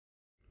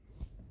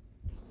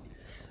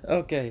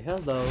Okay,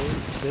 hello.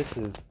 This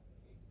is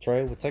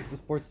Trey with Texas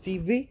Sports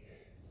TV,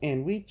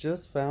 and we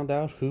just found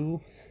out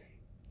who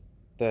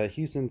the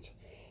Houston's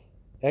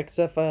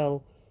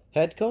XFL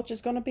head coach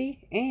is going to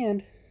be,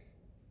 and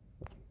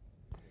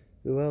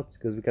who else?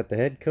 Because we got the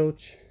head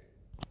coach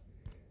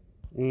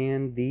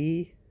and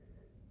the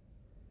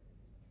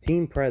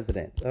team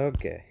president.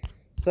 Okay,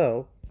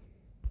 so,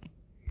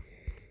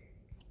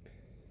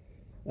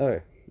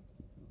 alright,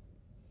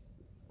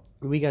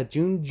 we got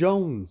June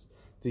Jones,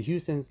 the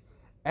Houston's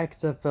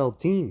XFL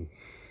team.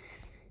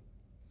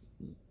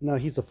 Now,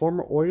 he's a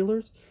former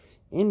Oilers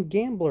and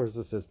Gamblers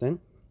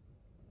assistant.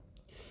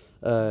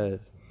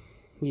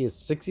 He is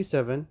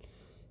 67,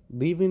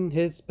 leaving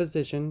his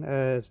position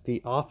as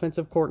the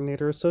offensive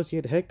coordinator,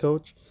 associate head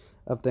coach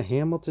of the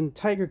Hamilton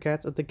Tiger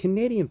Cats of the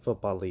Canadian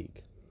Football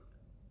League.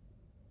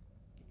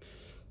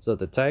 So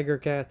the Tiger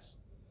Cats,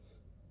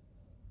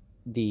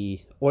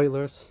 the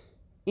Oilers,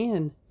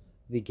 and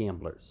the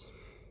Gamblers.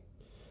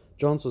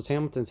 Jones was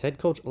Hamilton's head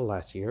coach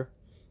last year,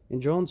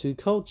 and Jones, who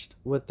coached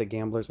with the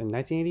Gamblers in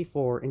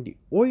 1984 and the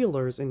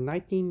Oilers in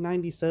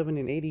 1997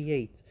 and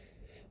 88,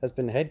 has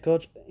been head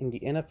coach in the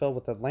NFL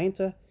with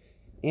Atlanta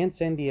and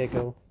San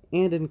Diego,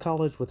 and in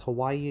college with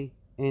Hawaii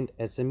and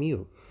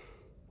SMU.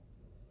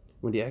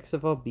 When the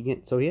XFL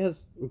began, so he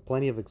has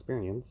plenty of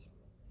experience.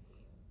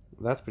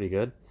 That's pretty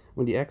good.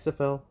 When the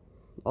XFL,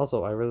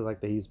 also I really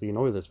like that he's being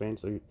an Oilers fan,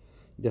 so he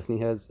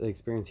definitely has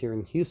experience here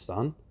in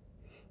Houston.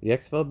 The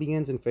XFL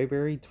begins in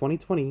February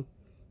 2020.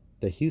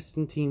 The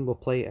Houston team will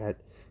play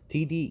at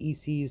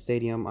TDECU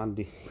Stadium on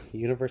the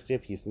University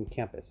of Houston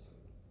campus.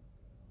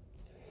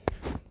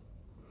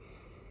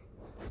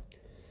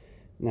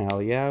 Now,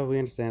 yeah, we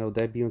understand it'll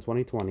debut in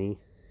 2020.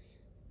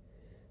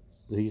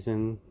 So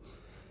Houston.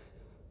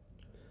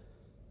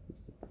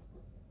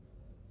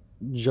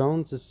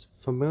 Jones'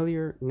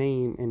 familiar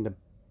name in the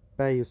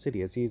Bayou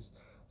City as he's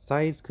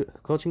started his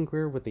coaching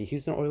career with the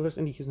Houston Oilers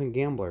and the Houston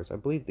Gamblers. I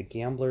believe the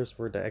Gamblers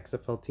were the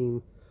XFL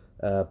team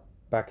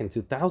back in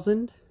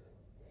 2000.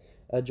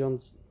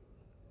 Jones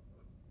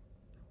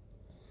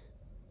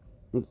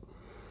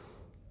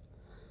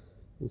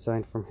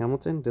signed from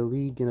Hamilton. The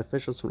league and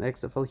officials from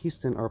XFL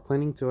Houston are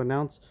planning to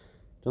announce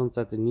Jones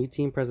as the new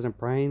team president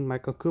Brian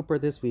Michael Cooper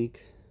this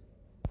week.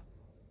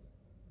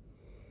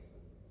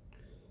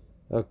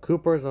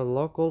 Cooper is a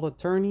local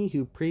attorney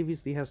who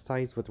previously has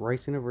ties with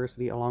Rice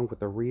University along with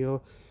the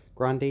Rio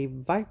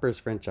Grande Vipers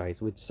franchise,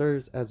 which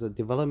serves as a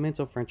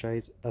developmental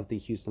franchise of the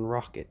Houston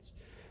Rockets.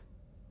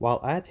 While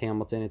at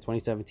Hamilton in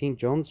 2017,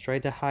 Jones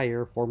tried to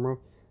hire former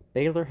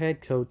Baylor head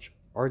coach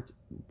Art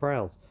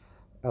Briles.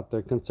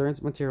 After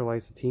concerns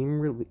materialized, the team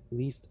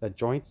released a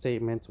joint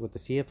statement with the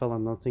CFL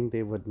announcing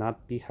they would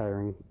not be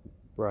hiring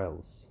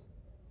Briles.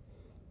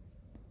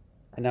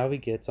 And now we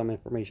get some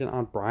information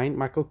on Brian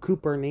Michael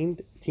Cooper,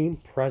 named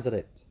team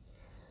president.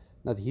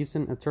 Now, the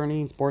Houston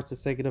attorney and sports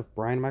executive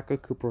Brian Michael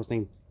Cooper was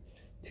named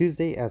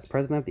Tuesday as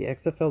president of the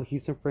XFL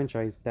Houston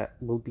franchise that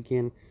will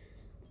begin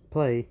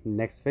play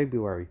next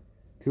February.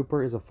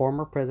 Cooper is a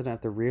former president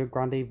of the Rio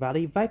Grande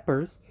Valley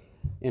Vipers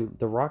and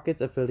the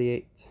Rockets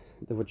affiliate,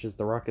 which is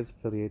the Rockets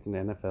affiliate in the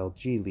NFL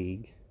G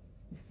League.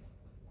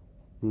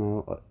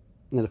 Now,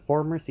 and a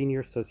former senior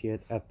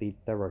associate at the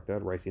director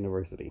at Rice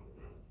University.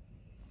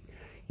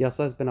 He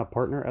also has been a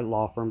partner at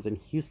law firms in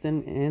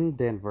Houston and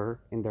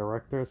Denver and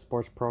director of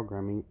sports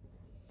programming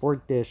for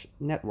Dish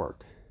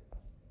Network.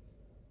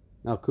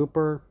 Now,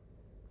 Cooper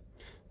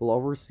will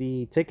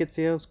oversee ticket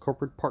sales,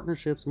 corporate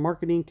partnerships,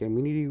 marketing,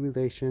 community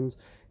relations,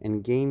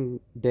 and game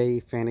day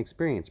fan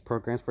experience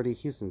programs for the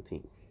Houston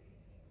team.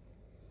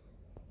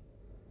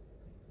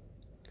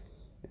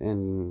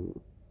 And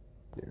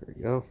there we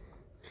go.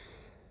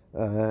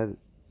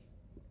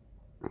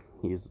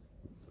 He's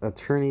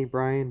attorney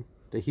Brian,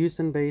 the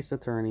Houston-based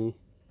attorney.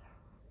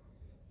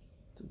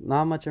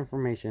 Not much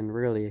information,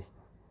 really.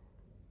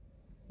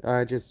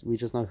 We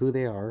just know who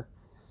they are.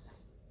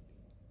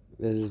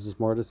 This is just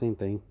more of the same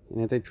thing.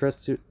 An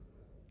antitrust suit.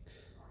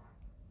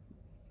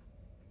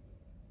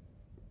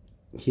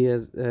 He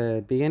has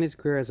began his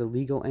career as a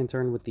legal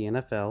intern with the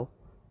NFL,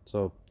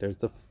 so there's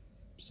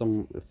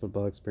some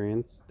football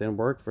experience. Then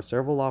worked for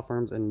several law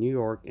firms in New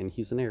York and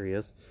Houston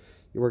areas.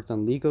 He worked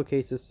on legal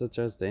cases such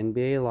as the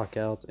NBA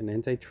lockout, an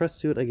antitrust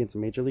suit against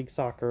Major League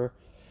Soccer,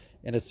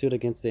 and a suit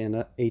against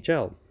the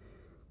NHL.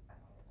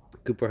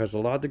 Cooper has a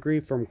law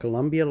degree from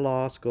Columbia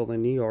Law School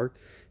in New York.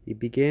 He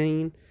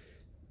began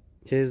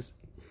his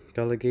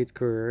collegiate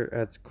career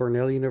at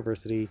Cornell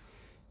University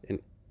in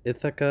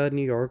Ithaca,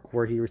 New York,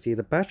 where he received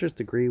a bachelor's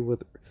degree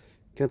with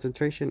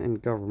concentration in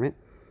government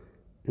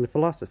and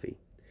philosophy.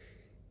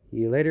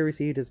 He later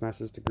received his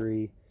master's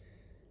degree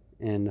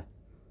in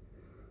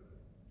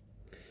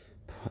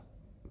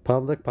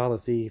public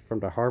policy from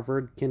the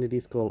Harvard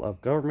Kennedy School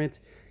of Government,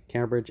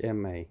 Cambridge,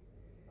 MA.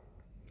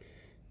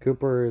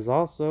 Cooper is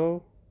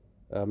also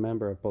a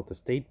member of both the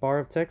State Bar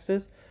of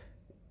Texas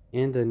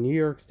and the New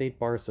York State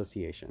Bar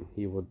Association.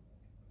 He will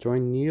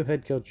join new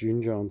head coach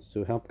June Jones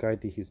to help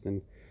guide the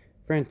Houston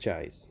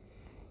franchise.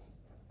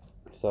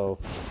 So,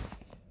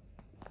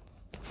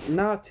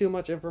 not too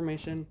much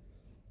information.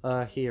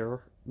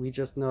 here. We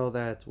just know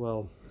that,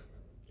 well,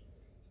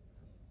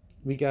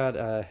 we got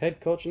a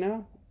head coach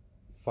now,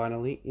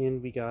 finally,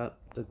 and we got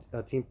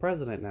a team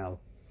president now,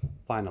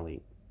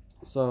 finally.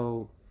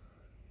 So,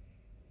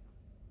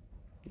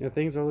 yeah,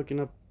 things are looking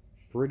up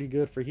pretty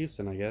good for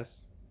Houston, I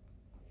guess.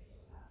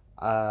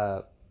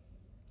 Uh,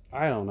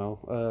 I don't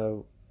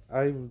know.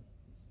 I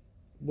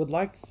would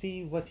like to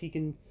see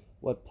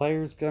what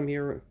players come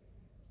here,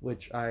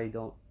 which I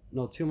don't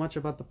know too much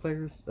about the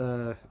players.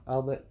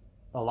 I'll bet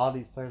a lot of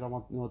these players I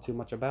won't know too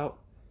much about,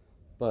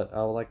 but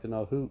I would like to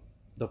know who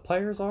the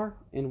players are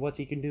and what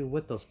he can do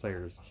with those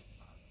players.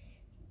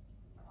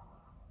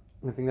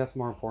 I think that's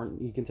more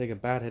important. You can take a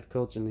bad head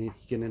coach and he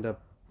can end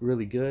up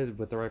really good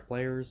with the right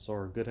players,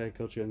 or a good head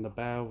coach can end up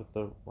bad with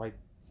the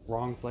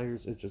wrong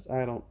players. It's just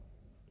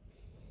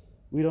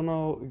we don't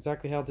know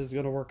exactly how this is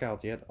going to work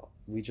out yet.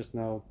 We just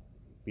know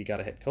we got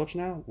a head coach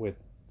now with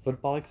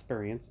football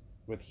experience,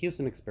 with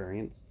Houston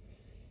experience,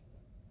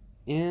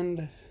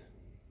 and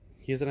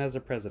Houston has a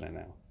president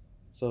now.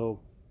 So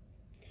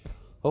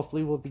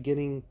hopefully we'll be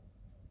getting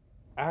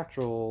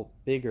actual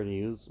bigger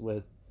news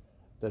with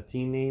the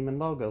team name and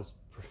logos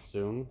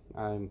soon.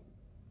 I'm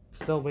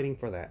still waiting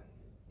for that.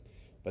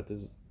 But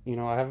this,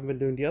 I haven't been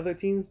doing the other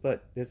teams,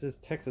 but this is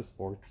Texas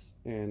sports,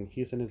 and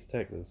Houston is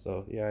Texas.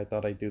 So yeah, I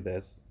thought I'd do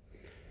this.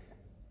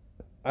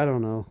 I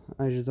don't know.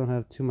 I just don't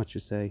have too much to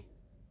say.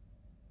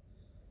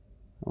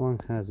 How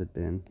long has it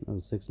been? Oh,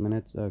 6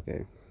 minutes?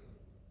 Okay.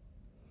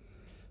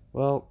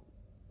 Well,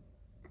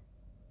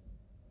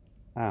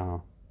 I don't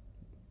know.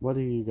 What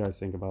do you guys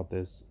think about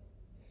this?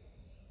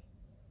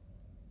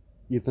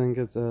 You think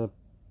it's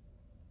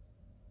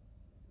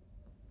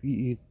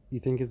you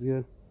think it's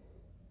good?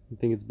 You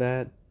think it's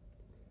bad?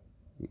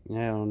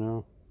 I don't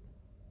know.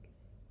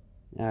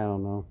 I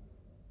don't know.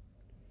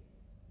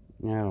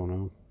 I don't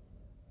know.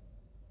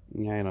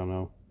 I don't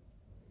know.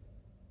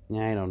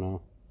 I don't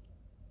know.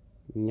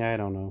 I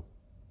don't know.